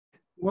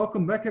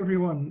Welcome back,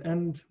 everyone,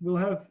 and we'll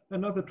have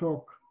another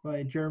talk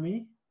by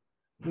Jeremy,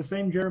 the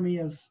same Jeremy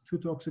as 2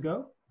 talks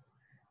ago,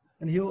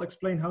 and he'll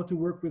explain how to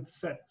work with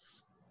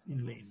sets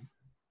in Lean.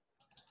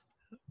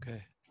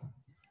 Okay.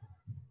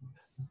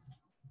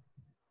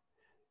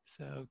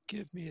 So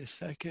give me a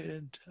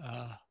second.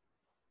 I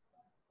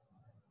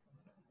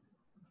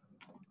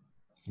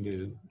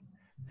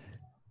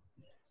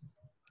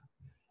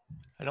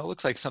know it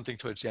looks like something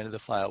towards the end of the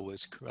file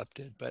was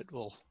corrupted, but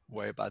we'll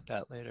worry about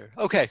that later.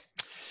 Okay.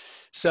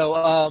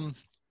 So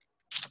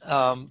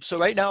so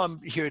right now I'm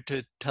here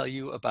to tell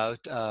you about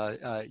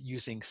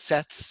using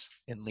sets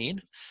in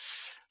Lean.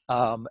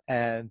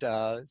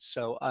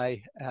 So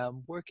I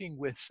am working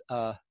with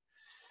a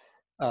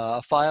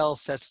file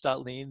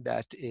sets.lean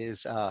that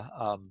is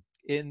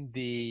in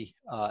the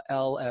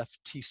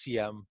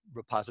LftCM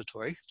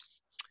repository.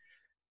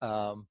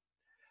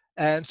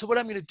 And so what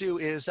I'm going to do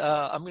is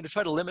I'm going to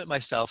try to limit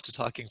myself to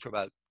talking for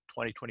about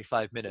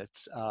 20-25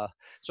 minutes.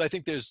 So I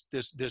think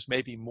there's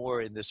maybe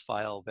more in this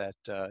file that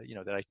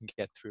that I can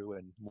get through,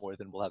 and more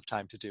than we'll have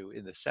time to do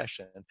in this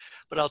session.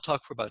 But I'll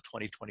talk for about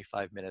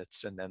 20-25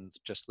 minutes, and then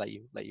just let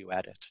you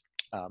add it.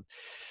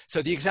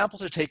 So the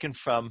examples are taken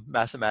from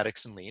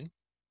Mathematics in Lean.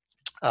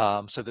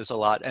 So there's a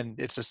lot, and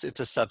it's a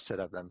subset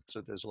of them.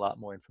 So there's a lot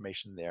more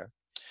information there.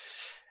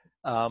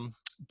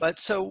 But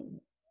so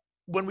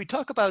when we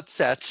talk about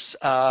sets,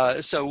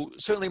 so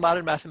certainly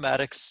modern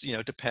mathematics,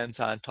 depends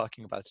on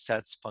talking about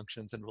sets,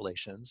 functions, and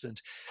relations. And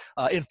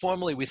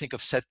informally, we think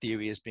of set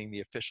theory as being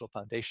the official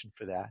foundation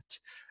for that.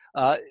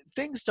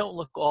 Things don't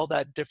look all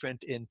that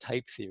different in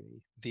type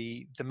theory.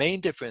 The main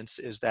difference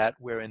is that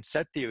where in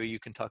set theory you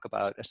can talk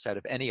about a set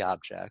of any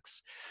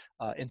objects,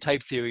 in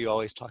type theory you're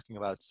always talking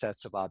about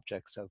sets of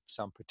objects of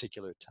some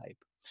particular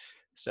type.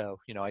 So,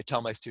 I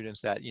tell my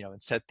students that, in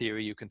set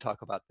theory, you can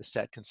talk about the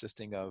set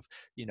consisting of,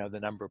 the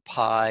number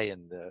pi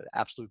and the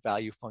absolute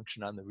value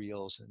function on the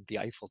reals and the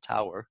Eiffel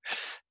Tower.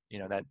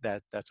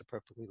 That's a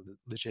perfectly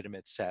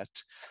legitimate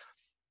set.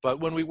 But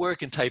when we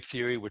work in type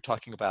theory, we're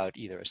talking about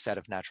either a set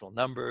of natural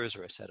numbers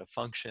or a set of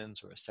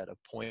functions or a set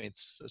of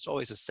points. So it's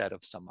always a set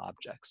of some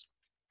objects.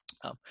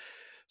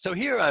 So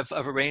here I've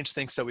arranged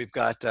things. So we've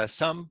got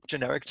some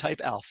generic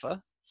type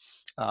alpha.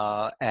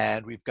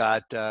 And we've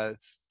got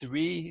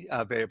 3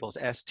 variables,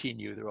 s, t, and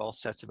u. They're all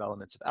sets of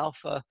elements of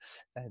alpha.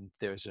 And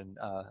there's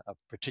a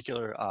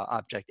particular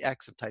object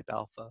x of type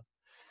alpha.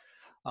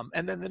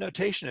 And then the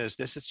notation is,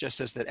 this is just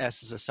says that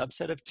s is a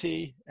subset of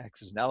t,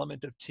 x is an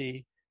element of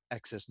t,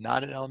 x is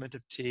not an element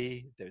of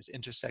t. There's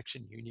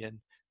intersection,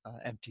 union,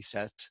 empty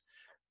set.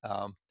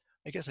 I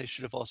guess I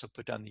should have also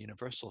put down the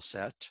universal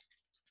set.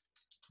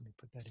 Let me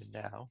put that in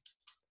now.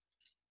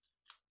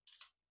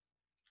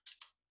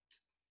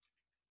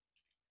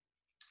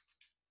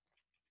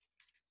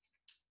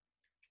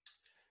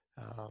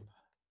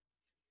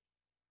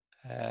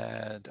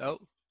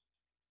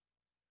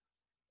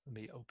 Let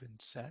me open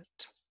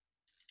set.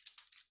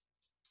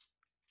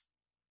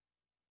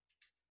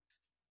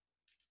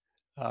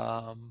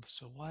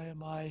 So why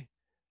am I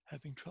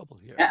having trouble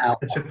here?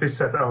 It should be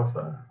set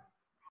alpha.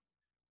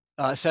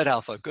 Set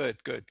alpha, good.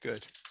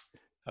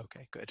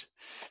 Okay, good.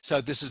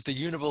 So this is the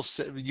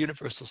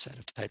universal set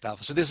of type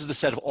alpha. So this is the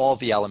set of all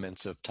the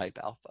elements of type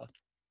alpha.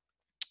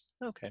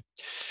 Okay.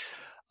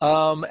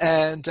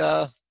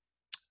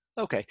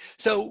 Okay,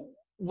 so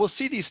we'll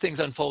see these things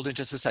unfold in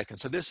just a second.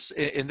 So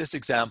in this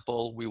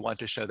example, we want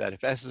to show that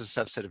if S is a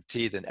subset of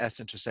T, then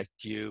S intersect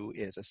U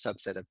is a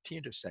subset of T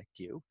intersect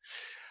U.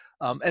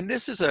 And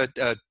this is a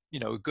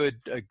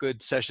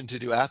good session to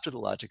do after the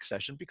logic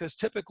session, because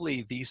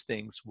typically these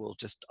things will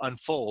just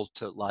unfold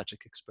to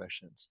logic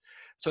expressions.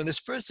 So in this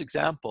first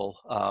example,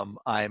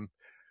 I'm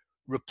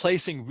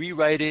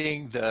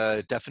rewriting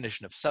the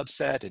definition of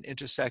subset and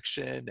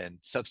intersection and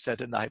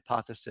subset in the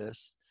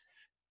hypothesis.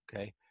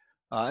 Okay.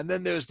 And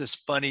then there's this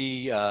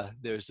funny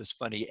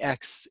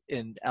x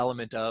in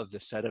element of the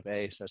set of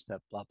A such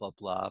that blah, blah,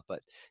 blah,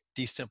 but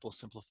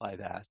simplify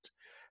that.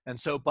 And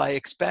so by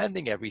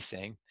expanding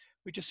everything,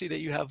 we just see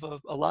that you have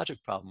a logic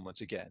problem once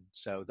again.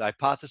 So the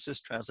hypothesis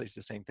translates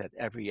to saying that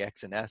every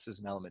x in S is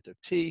an element of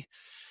T.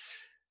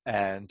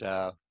 And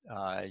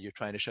you're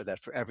trying to show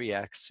that for every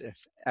x,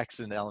 if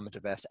x is an element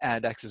of S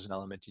and x is an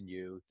element in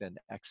U, then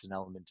x is an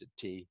element in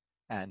T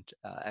and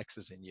x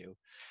is in U.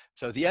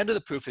 So the end of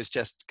the proof is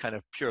just kind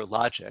of pure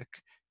logic.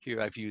 Here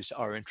I've used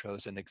our intro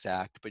as an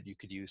exact, but you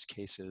could use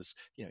cases,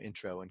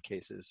 intro and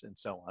cases and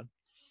so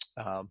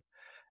on.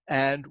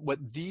 And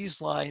what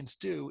these lines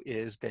do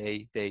is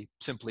they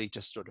simply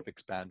just sort of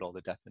expand all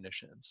the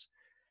definitions.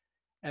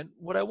 And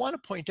what I want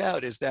to point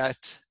out is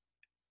that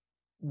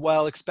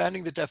while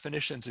expanding the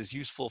definitions is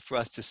useful for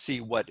us to see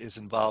what is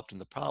involved in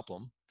the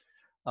problem,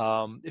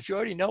 if you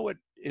already know what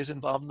is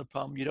involved in the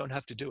problem, you don't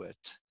have to do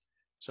it.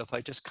 So if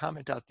I just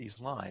comment out these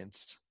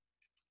lines,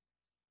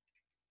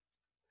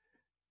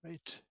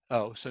 right?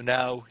 Oh, so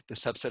now the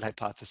subset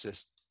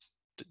hypothesis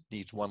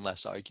needs one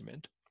less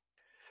argument.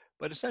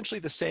 But essentially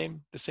the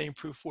same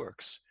proof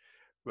works,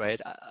 right?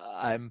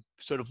 I'm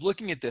sort of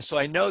looking at this. So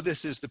I know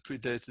this is the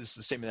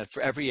statement that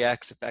for every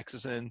x, if x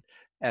is an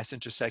S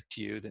intersect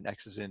U, then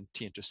X is in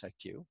T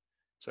intersect U.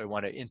 So I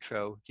want to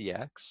intro the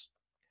X.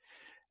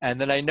 And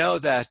then I know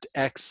that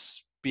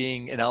X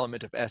being an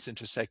element of S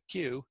intersect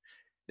U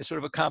is sort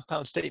of a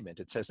compound statement.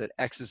 It says that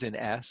X is in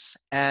S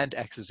and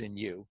X is in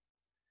U.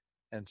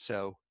 And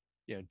so,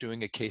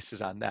 doing a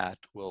cases on that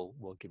will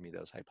give me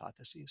those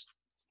hypotheses.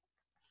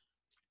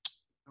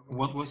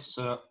 What was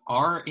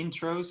R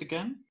intros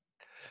again?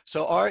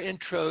 So R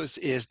intros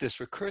is this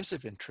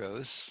recursive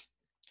intros.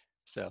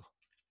 So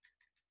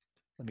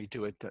let me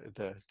do it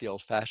the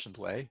old-fashioned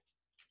way.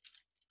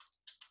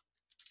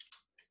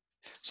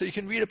 So you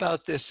can read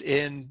about this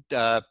in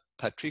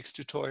Patrick's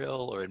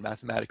tutorial or in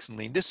Mathematics and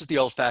Lean. This is the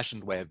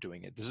old-fashioned way of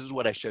doing it. This is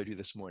what I showed you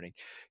this morning.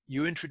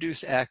 You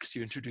introduce X,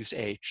 you introduce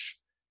H,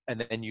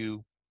 and then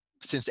you,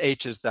 since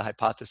H is the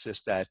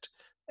hypothesis that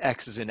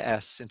X is in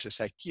S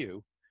intersect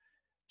U,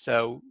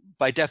 so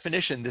by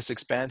definition, this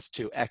expands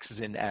to X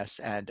is in S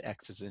and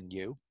X is in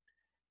U,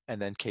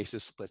 and then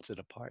cases splits it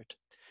apart.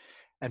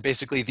 And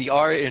basically the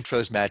R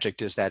intros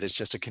magic is that it's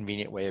just a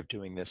convenient way of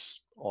doing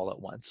this all at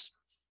once.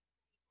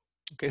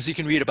 Okay, so you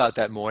can read about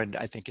that more,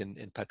 I think,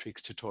 in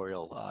Patrick's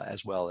tutorial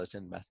as well as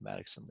in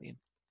Mathematics and Lean.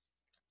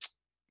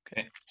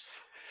 Okay.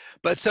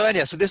 But so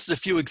anyhow, so this is a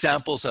few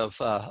examples of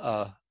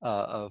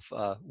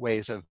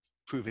ways of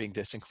proving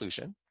this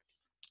inclusion.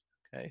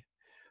 Okay.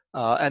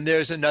 And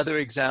there's another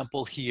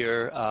example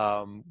here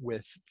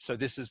so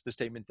this is the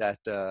statement that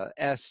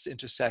S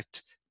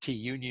intersect T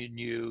union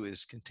U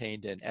is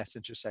contained in S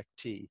intersect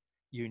T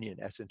union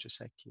S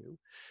intersect U.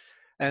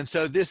 And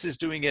so this is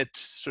doing it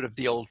sort of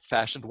the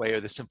old-fashioned way or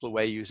the simpler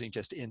way using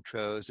just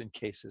intros and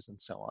cases and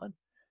so on.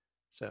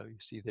 So you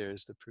see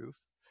there's the proof.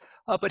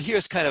 But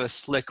here's kind of a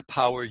slick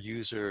power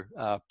user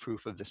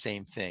proof of the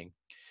same thing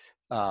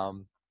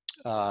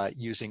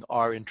using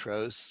R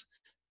intros.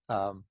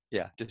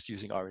 Just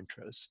using R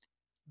intros.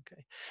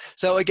 Okay.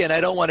 So again,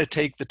 I don't want to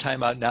take the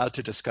time out now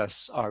to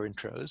discuss R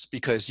intros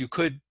because you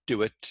could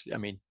do it,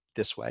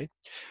 this way.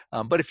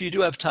 But if you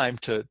do have time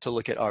to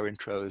look at R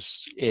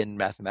intros in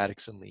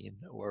Mathematics and Lean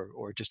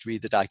or just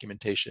read the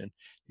documentation,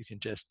 you can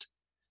just,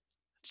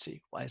 let's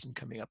see, why isn't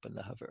coming up in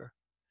the hover?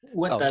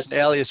 It's an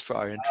alias for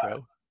R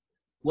intro.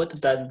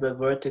 What does the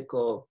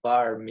vertical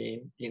bar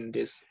mean in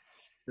this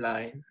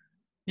line?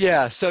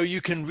 Yeah, so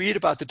you can read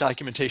about the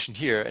documentation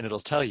here and it'll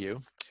tell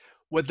you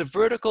what the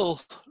vertical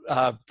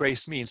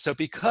brace means. So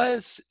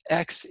because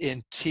X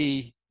in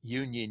T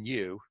union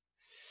U,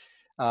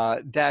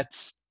 that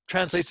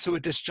translates to a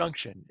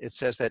disjunction. It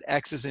says that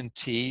X is in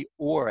T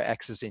or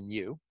X is in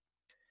U.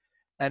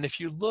 And if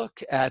you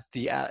look at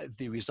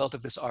the result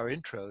of this R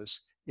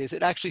intros, is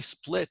it actually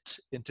split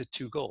into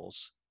two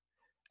goals.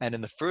 And in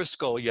the first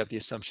goal, you have the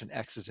assumption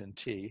X is in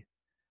T.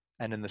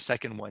 And in the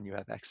second one, you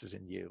have X is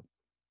in U.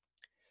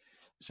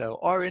 So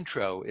R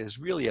intro is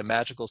really a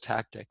magical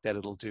tactic that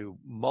it'll do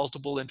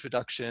multiple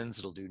introductions,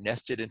 it'll do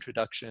nested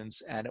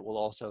introductions, and it will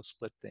also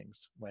split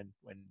things when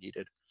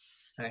needed.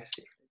 I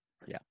see.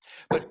 Yeah,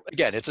 but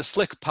again, it's a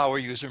slick power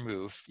user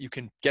move. You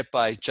can get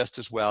by just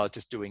as well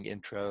just doing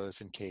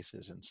intros and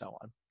cases and so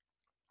on.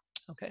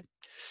 Okay.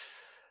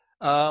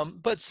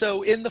 But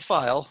so in the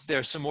file, there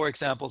are some more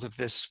examples of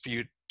this for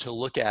you to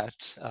look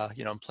at,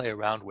 and play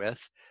around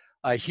with.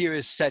 Here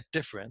is set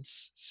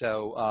difference.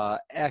 So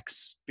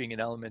X being an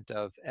element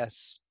of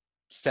S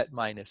set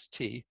minus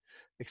T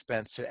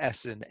expands to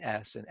S in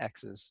S and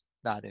X is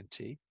not in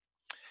T.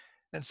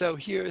 And so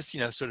here's,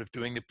 sort of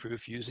doing the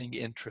proof using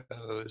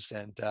intros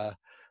and,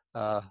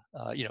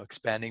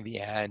 expanding the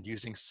and,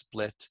 using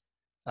split.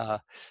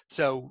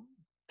 So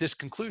this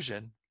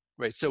conclusion,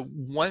 right? So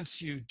once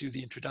you do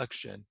the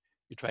introduction,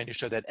 you're trying to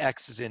show that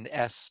X is in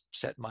S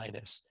set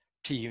minus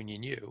T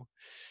union U.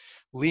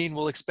 Lean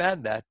will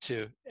expand that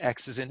to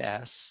X is in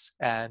S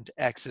and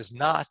X is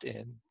not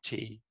in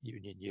T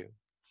union U.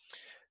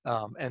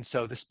 And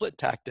so the split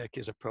tactic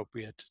is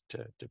appropriate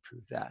to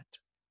prove that.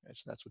 Right?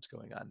 So that's what's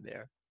going on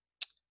there.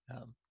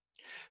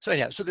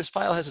 So this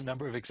file has a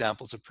number of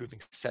examples of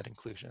proving set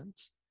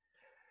inclusions.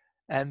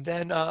 And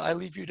then I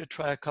leave you to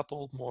try a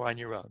couple more on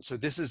your own. So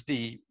this is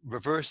the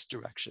reverse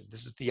direction.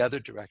 This is the other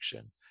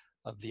direction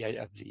of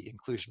the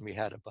inclusion we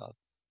had above.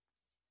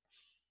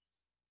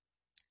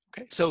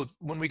 Okay, so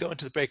when we go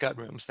into the breakout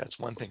rooms, that's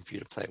one thing for you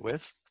to play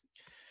with.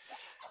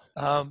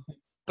 But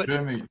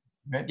Jeremy,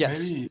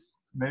 yes.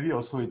 maybe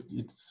also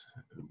it's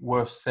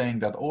worth saying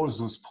that all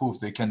those proofs,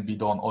 they can be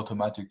done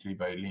automatically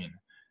by Lean.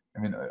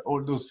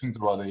 All those things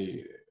about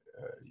the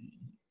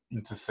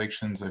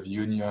intersections of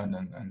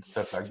union and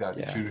stuff like that.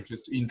 Yeah. If you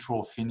just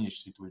intro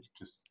finish, it will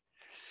just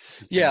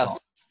yeah.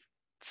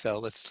 So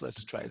let's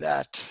try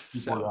that.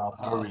 People are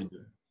worried.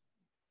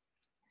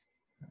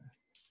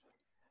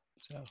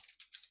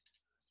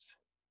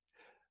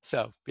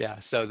 So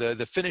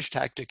the finish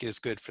tactic is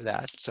good for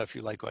that. So if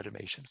you like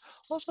automation,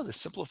 also the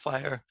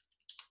simplifier.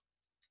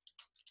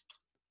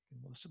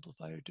 Will the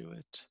simplifier do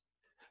it?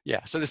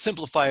 Yeah, so the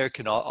simplifier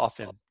can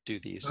often do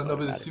these. No,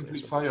 but the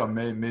simplifier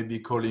may be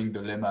calling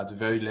the lemma, the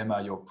very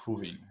lemma you're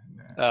proving.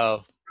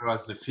 Oh.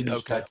 Whereas the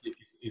finish tactic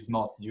is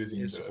not using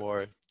it's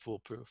more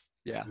foolproof.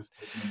 Yeah.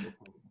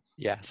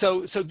 Yeah,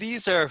 so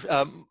these are,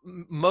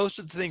 most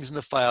of the things in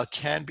the file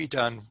can be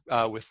done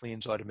with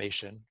Lean's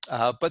automation,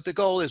 but the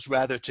goal is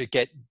rather to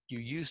get you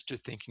used to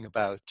thinking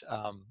about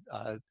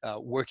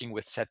working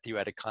with set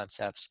theoretic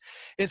concepts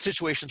in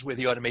situations where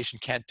the automation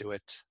can't do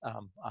it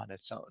on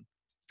its own.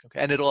 Okay,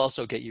 and it'll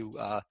also get you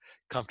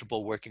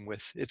comfortable working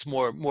with, it's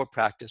more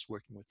practice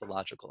working with the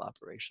logical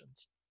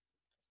operations.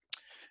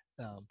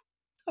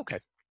 Okay.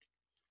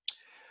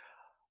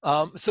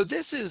 So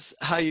this is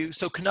how you,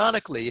 so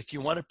canonically, if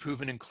you want to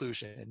prove an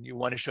inclusion, you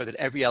want to show that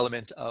every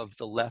element of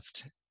the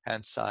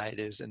left-hand side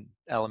is an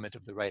element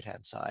of the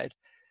right-hand side.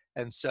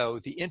 And so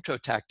the intro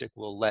tactic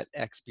will let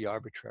X be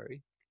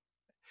arbitrary.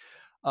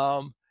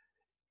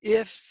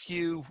 If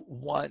you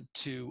want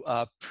to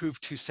prove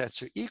two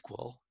sets are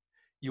equal,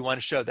 you want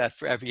to show that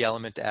for every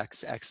element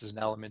X, X is an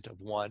element of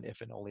one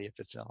if and only if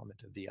it's an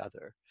element of the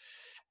other.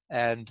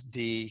 And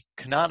the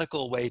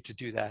canonical way to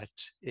do that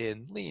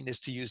in Lean is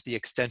to use the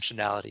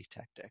extensionality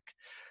tactic.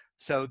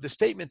 So the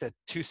statement that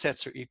two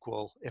sets are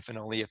equal if and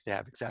only if they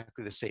have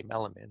exactly the same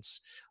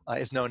elements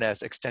is known as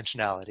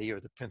extensionality, or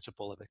the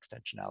principle of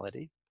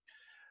extensionality.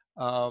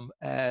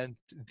 And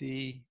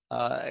the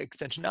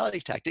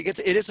extensionality tactic, it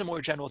is a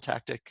more general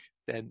tactic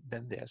than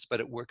this,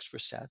 but it works for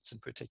sets in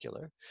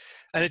particular.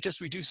 And it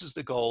just reduces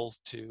the goal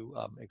to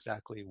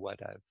exactly what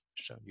I've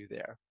shown you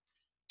there.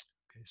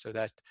 Okay, so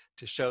that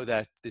to show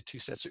that the two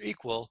sets are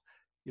equal,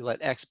 you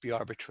let X be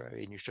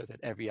arbitrary and you show that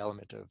every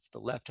element of the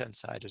left-hand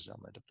side is an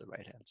element of the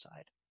right-hand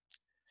side.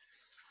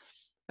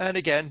 And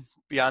again,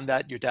 beyond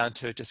that, you're down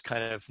to just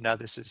kind of, now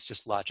this is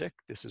just logic.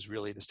 This is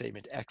really the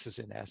statement X is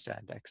in S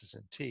and X is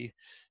in T,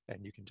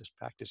 and you can just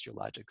practice your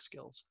logic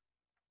skills.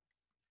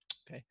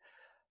 Okay.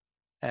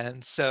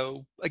 And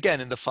so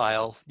again, in the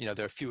file, there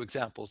are a few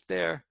examples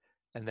there,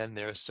 and then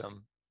there are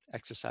some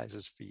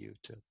exercises for you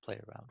to play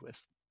around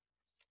with.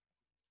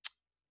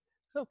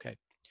 Okay.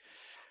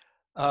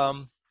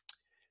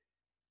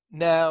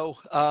 Now,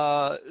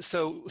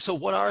 so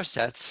what are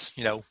sets?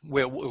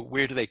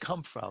 Where do they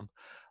come from?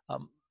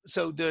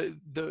 So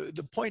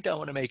the point I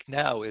want to make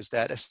now is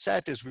that a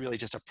set is really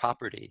just a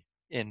property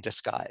in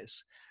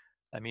disguise.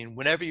 I mean,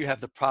 whenever you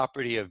have the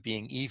property of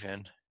being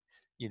even,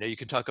 you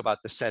can talk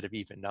about the set of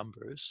even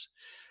numbers.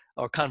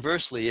 Or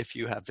conversely, if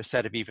you have the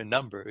set of even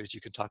numbers,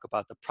 you can talk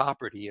about the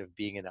property of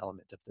being an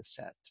element of the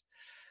set.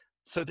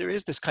 So there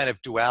is this kind of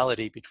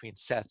duality between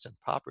sets and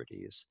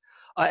properties.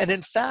 And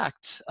in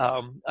fact,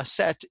 a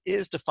set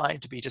is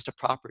defined to be just a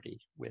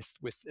property with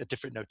a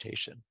different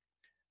notation.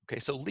 Okay,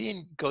 so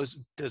Lean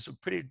does a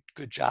pretty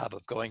good job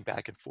of going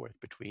back and forth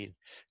between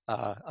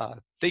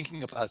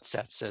thinking about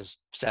sets as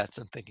sets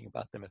and thinking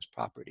about them as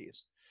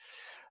properties.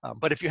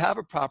 But if you have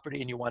a property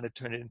and you want to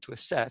turn it into a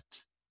set,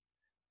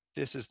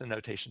 this is the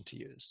notation to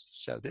use.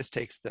 So this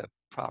takes the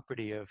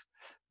property of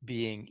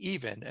being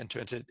even and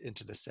turns it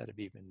into the set of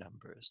even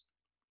numbers.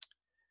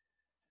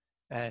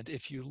 And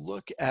if you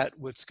look at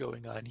what's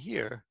going on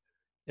here,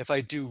 if I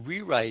do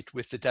rewrite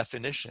with the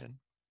definition,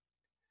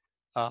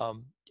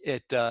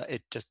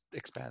 it just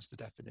expands the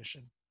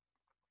definition.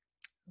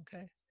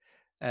 Okay,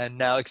 and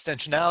now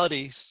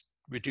extensionality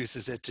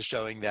reduces it to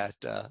showing that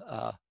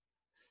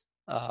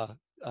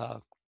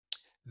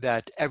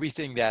that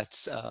everything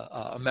that's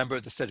a member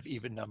of the set of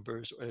even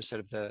numbers or a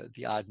set of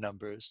the odd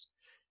numbers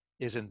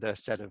is in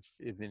the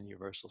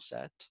universal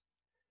set.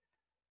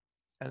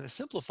 And the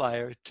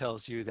simplifier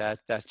tells you that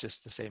that's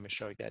just the same as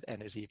showing that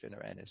n is even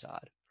or n is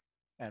odd.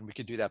 And we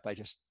can do that by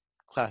just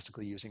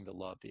classically using the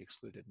law of the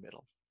excluded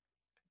middle.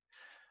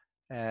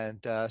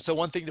 And so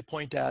one thing to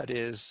point out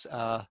is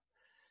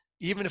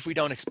even if we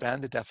don't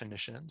expand the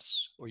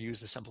definitions or use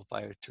the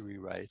simplifier to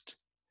rewrite,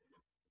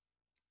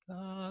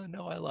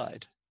 no, I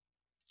lied.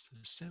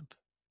 Simp.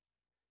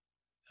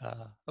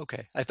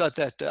 Okay, I thought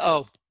that,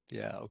 oh,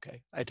 yeah,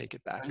 okay, I take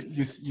it back.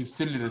 You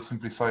still need a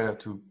simplifier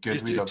to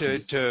get rid of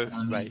this.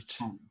 Right.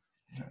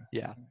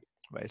 Yeah,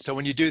 right. So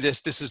when you do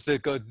this, this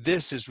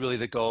is really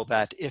the goal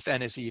that if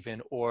n is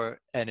even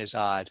or n is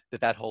odd,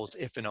 that holds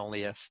if and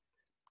only if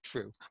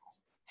true.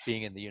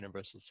 Being in the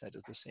universal set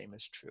is the same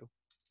as true.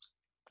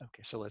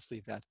 Okay, so let's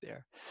leave that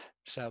there.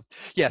 So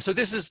yeah, so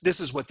this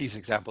is what these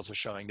examples are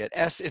showing, that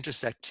S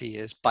intersect T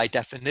is by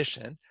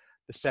definition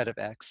the set of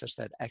X such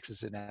that X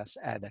is in S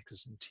and X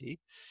is in T.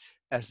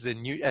 S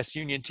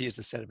union T is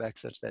the set of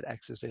X such that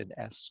X is in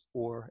S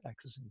or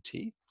X is in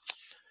T.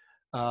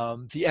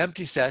 The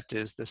empty set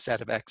is the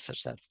set of X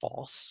such that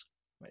false,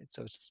 right?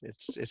 So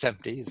it's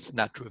empty, it's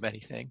not true of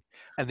anything.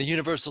 And the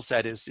universal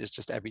set is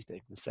just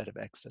everything, the set of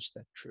X such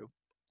that true.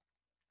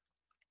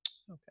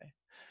 Okay.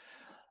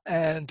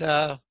 And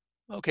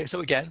okay,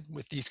 so again,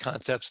 with these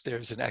concepts,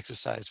 there's an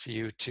exercise for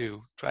you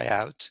to try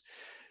out.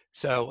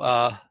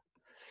 So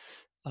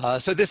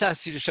so this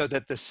asks you to show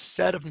that the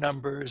set of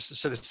numbers,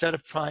 so the set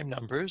of prime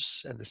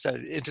numbers and the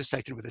set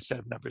intersected with a set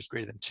of numbers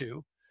greater than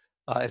 2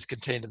 is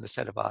contained in the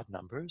set of odd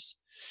numbers.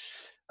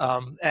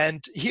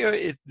 And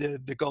here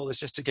the goal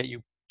is just to get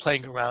you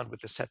playing around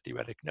with the set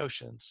theoretic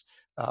notions.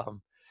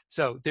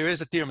 So there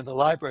is a theorem in the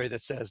library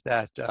that says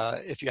that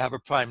if you have a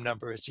prime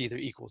number, it's either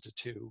equal to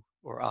 2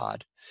 or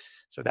odd.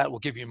 So that will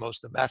give you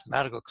most of the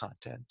mathematical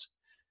content.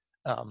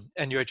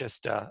 And you're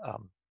just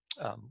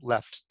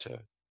left to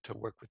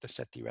work with the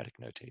set theoretic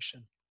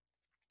notation.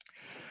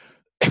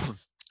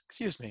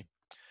 Excuse me.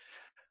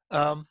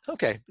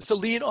 Okay, so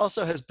Lean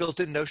also has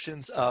built-in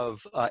notions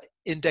of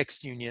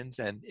indexed unions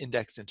and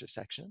indexed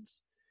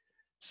intersections.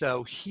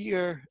 So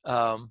here,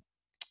 so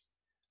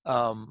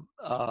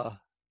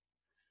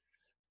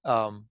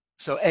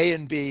A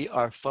and B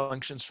are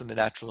functions from the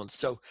natural. And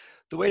so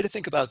the way to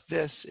think about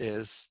this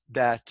is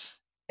that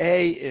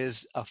A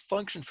is a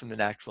function from the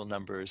natural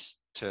numbers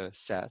to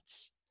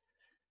sets.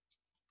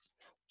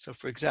 So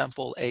for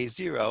example,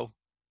 A0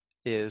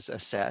 is a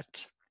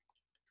set,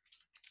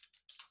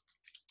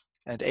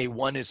 and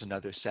A1 is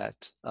another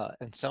set,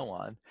 and so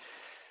on.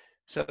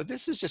 So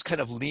this is just kind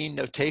of Lean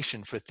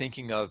notation for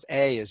thinking of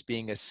A as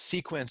being a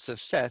sequence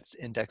of sets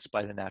indexed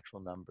by the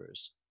natural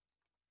numbers.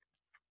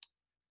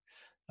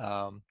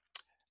 So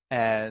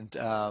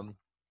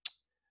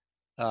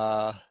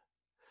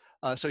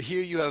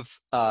here you have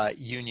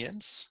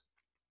unions.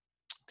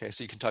 Okay,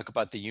 so you can talk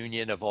about the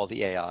union of all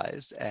the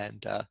AIs,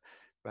 and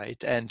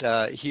right, and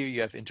here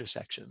you have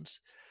intersections.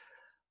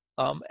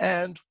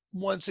 And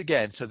once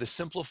again, so the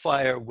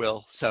simplifier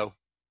will, so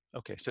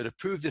to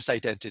prove this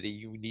identity,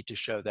 you need to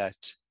show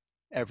that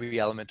every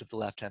element of the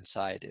left-hand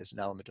side is an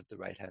element of the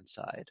right-hand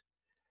side.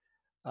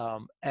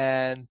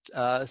 And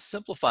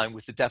simplifying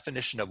with the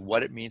definition of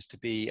what it means to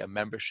be a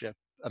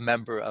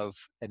member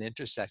of an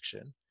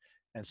intersection,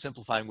 and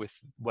simplifying with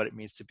what it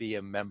means to be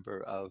a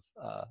member of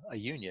a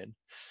union,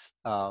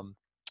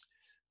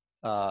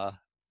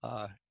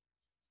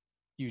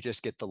 you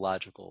just get the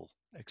logical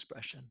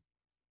expression.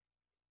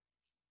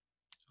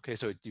 Okay,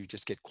 so you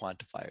just get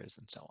quantifiers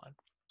and so on.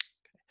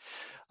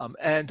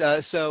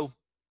 Okay. So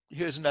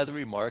here's another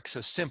remark.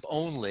 So simp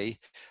only,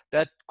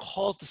 that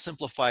calls the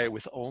simplifier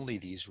with only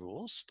these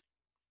rules,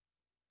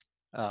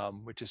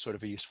 which is sort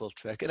of a useful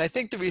trick. And I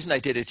think the reason I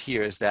did it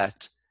here is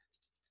that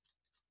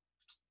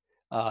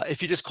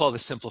if you just call the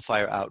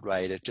simplifier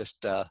outright, it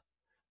just,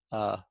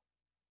 well,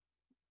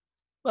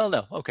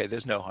 no, okay,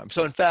 there's no harm.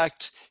 So in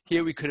fact,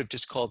 here we could have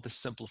just called the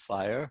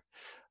simplifier.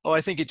 Oh,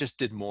 I think it just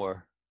did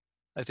more.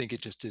 I think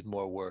it just did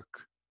more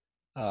work.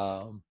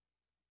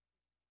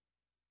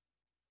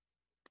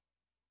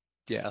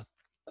 Yeah.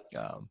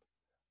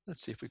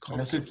 Let's see if we call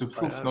And at least the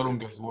proof no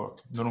longer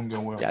works.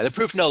 Yeah, the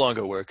proof no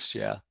longer works.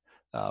 Yeah.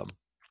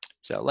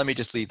 So let me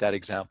just leave that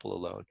example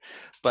alone.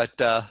 But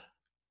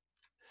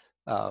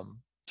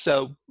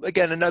so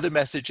again, another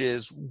message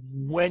is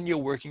when you're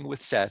working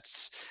with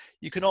sets,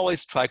 you can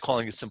always try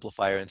calling a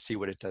simplifier and see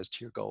what it does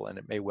to your goal, and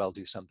it may well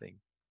do something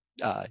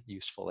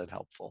useful and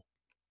helpful.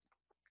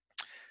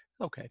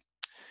 Okay.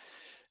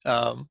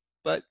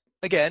 But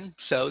again,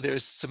 so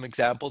there's some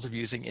examples of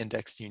using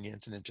indexed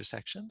unions and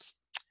intersections,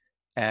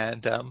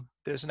 and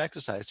there's an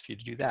exercise for you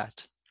to do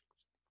that.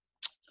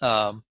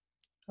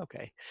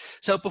 Okay,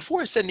 so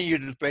before sending you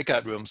to the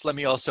breakout rooms, let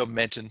me also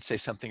say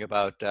something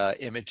about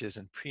images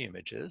and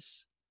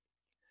pre-images.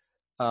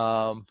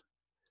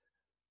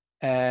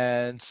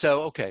 And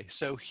so, okay,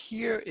 so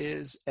here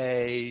is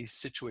a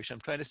situation. I'm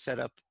trying to set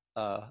up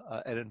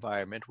an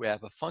environment where I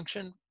have a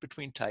function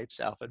between types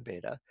alpha and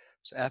beta.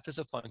 So f is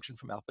a function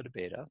from alpha to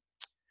beta.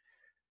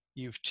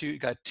 You've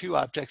got two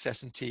objects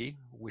S and T,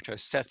 which are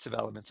sets of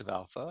elements of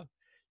alpha.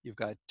 You've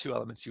got two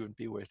elements U and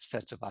B with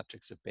sets of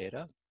objects of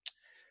beta.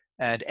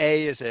 And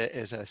A is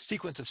a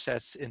sequence of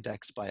sets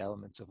indexed by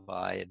elements of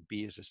I, and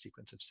B is a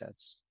sequence of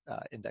sets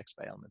indexed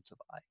by elements of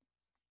I.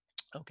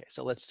 Okay,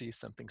 so let's see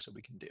something so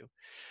we can do.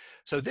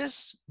 So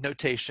this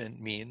notation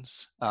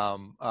means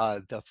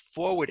the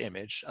forward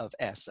image of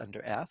S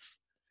under F.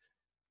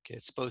 Okay,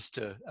 it's supposed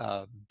to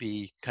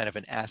be kind of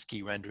an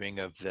ASCII rendering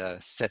of the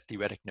set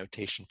theoretic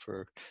notation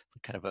for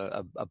kind of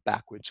a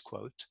backwards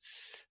quote.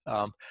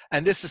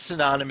 And this is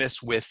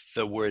synonymous with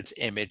the words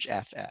image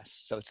fs.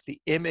 So it's the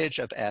image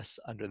of S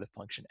under the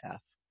function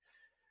f.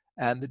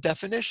 And the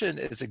definition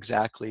is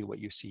exactly what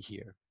you see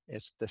here.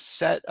 It's the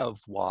set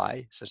of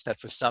y such that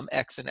for some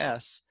x in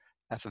S,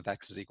 f of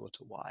x is equal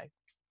to y.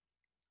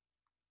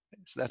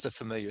 Okay, so that's a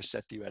familiar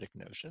set theoretic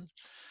notion.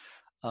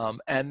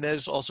 And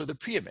there's also the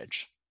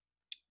preimage.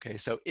 Okay,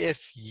 so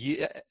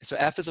so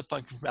f is a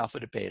function from alpha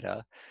to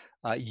beta,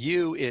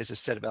 u is a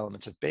set of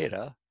elements of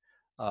beta,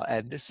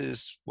 and this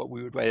is what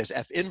we would write as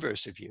f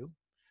inverse of u,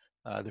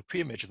 the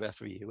preimage of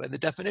f of u. And the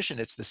definition,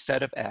 it's the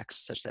set of x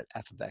such that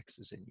f of x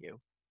is in u.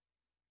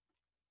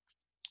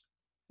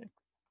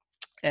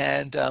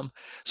 And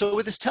so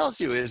what this tells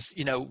you is,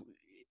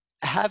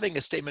 having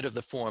a statement of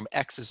the form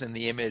x is in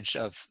the image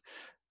of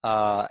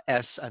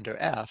S under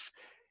f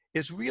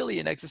is really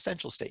an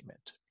existential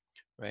statement.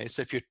 Right?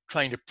 So if you're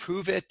trying to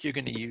prove it, you're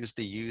going to use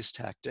the use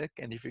tactic.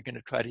 And if you're going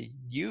to try to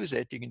use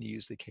it, you're going to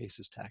use the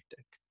cases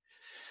tactic.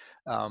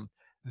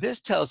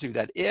 This tells you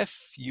that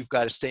if you've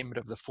got a statement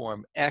of the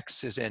form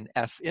x is in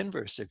f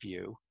inverse of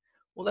u,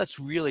 well, that's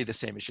really the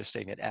same as just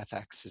saying that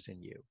fx is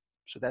in u.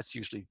 So that's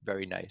usually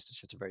very nice.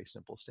 It's just a very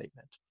simple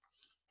statement.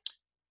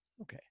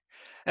 Okay.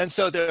 And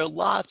so there are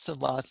lots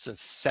and lots of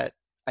set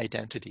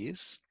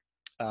identities.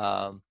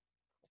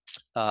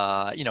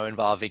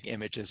 involving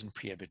images and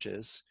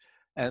pre-images.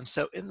 And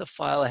so in the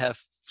file, I have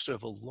sort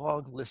of a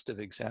long list of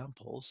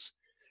examples.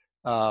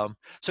 So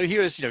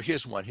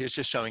here's one. Here's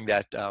just showing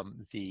that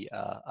the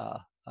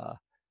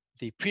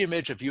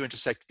pre-image of U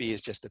intersect V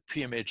is just the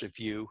pre-image of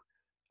U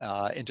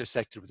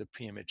intersected with the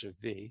pre-image of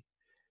V.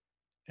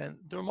 And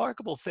the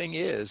remarkable thing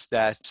is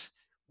that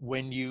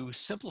when you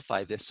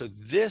simplify this, so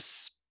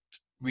this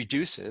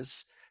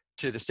reduces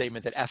to the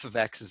statement that f of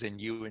x is in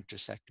U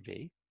intersect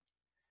V.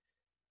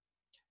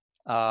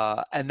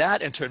 And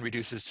that in turn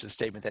reduces to the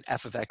statement that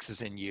f of x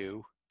is in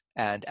U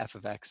and f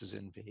of x is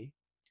in V.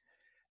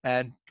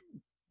 And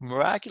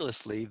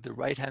miraculously, the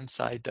right-hand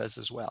side does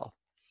as well.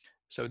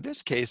 So in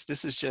this case,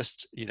 this is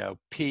just,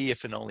 P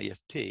if and only if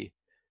P.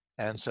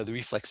 And so the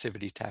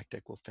reflexivity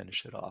tactic will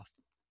finish it off.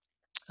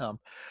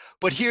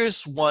 But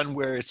here's one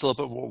where it's a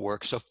little bit more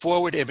work. So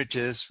forward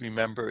images,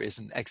 remember, is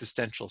an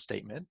existential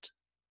statement,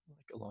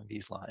 like along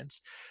these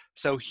lines.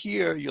 So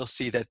here you'll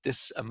see that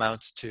this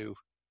amounts to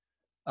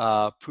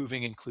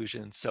proving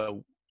inclusion.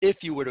 So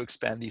if you were to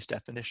expand these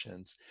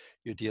definitions,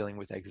 you're dealing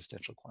with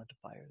existential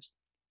quantifiers.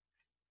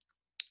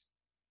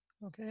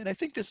 Okay, and I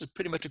think this is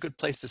pretty much a good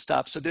place to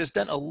stop. So there's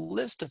then a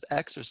list of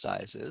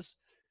exercises,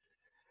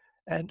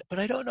 but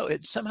I don't know,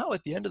 somehow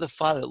at the end of the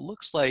file, it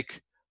looks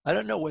like, I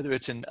don't know whether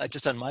it's in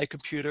just on my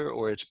computer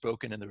or it's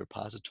broken in the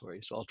repository.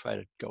 So I'll try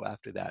to go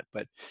after that,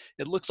 but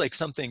it looks like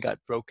something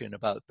got broken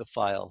about the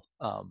file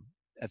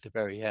at the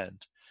very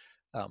end.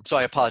 So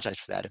I apologize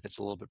for that if it's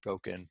a little bit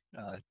broken.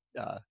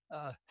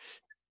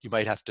 You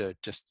might have to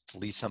just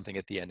delete something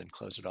at the end and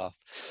close it off.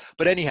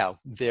 But anyhow,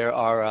 there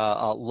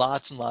are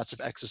lots and lots of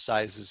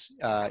exercises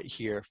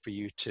here for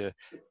you to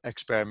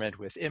experiment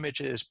with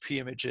images,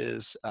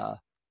 pre-images.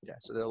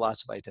 So there are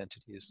lots of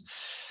identities.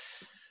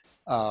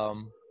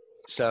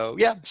 So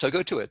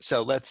go to it.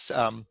 So let's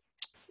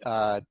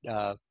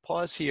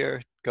pause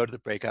here, go to the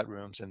breakout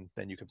rooms, and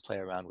then you can play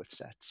around with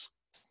sets.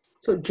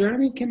 So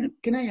Jeremy,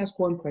 can I ask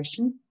one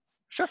question?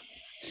 Sure.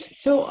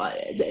 So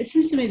it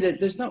seems to me that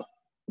there's no,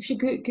 if you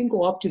can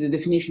go up to the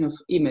definition of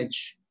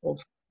image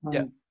of,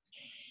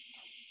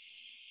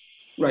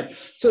 right.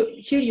 So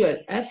here you have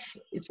f,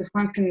 it's a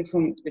function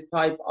from the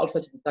type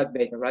alpha to the type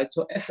beta, right?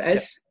 So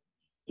fs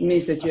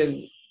means that you have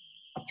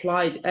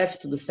applied f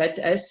to the set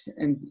s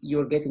and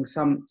you're getting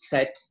some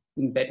set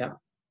in beta.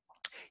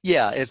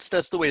 Yeah,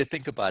 that's the way to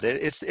think about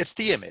it. It's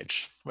the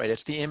image, right?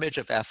 It's the image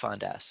of f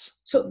on s.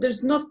 So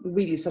there's not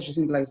really such a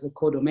thing like the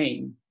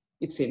codomain,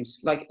 it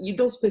seems. Like you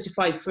don't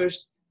specify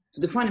first, to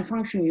define a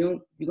function,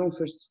 you don't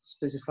first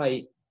specify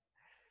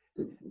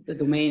the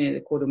domain and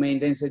the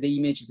codomain, then say the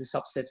image is the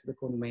subset of the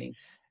codomain.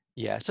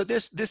 Yeah, so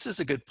this is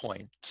a good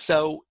point.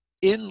 So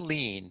in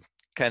Lean,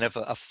 kind of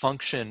a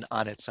function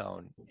on its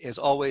own is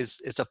always,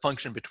 it's a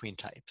function between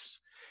types,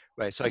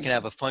 right? So I can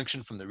have a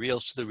function from the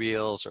reals to the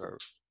reals or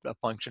a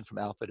function from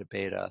alpha to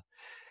beta.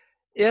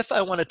 If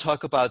I want to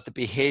talk about the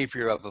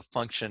behavior of a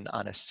function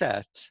on a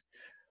set,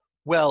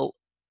 well,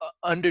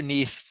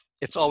 underneath,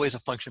 it's always a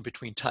function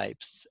between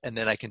types, and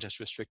then I can just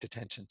restrict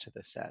attention to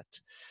the set.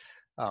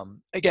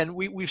 Again,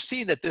 we've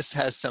seen that this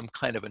has some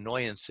kind of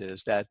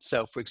annoyances that,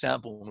 so for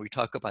example, when we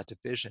talk about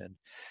division,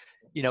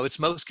 it's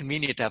most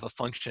convenient to have a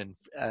function,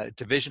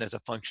 division as a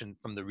function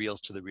from the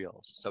reals to the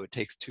reals. So it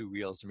takes two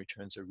reals and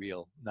returns a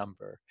real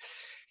number.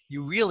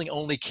 You really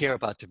only care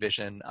about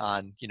division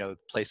on,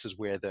 places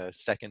where the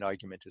second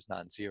argument is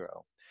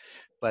non-zero.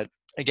 But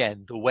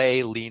again, the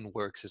way Lean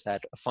works is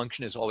that a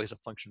function is always a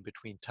function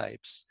between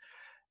types.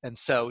 And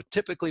so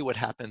typically what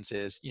happens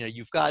is,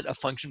 you've got a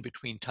function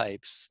between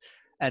types,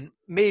 and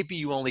maybe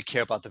you only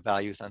care about the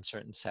values on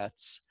certain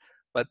sets,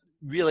 but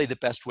really the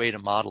best way to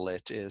model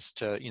it is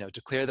to,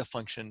 declare the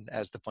function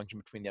as the function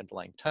between the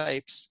underlying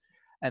types,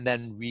 and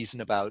then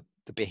reason about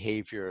the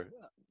behavior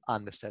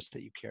on the sets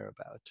that you care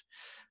about.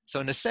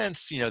 So in a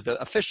sense, the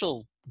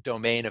official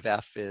domain of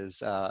F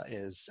is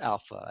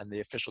alpha, and the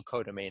official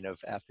codomain of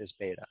F is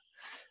beta.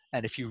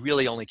 And if you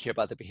really only care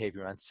about the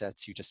behavior on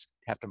sets, you just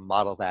have to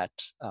model that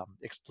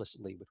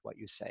explicitly with what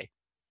you say.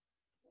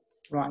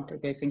 Right.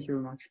 Okay. Thank you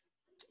very much.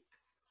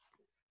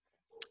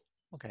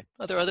 Okay.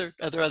 Are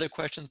there other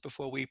questions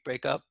before we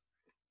break up?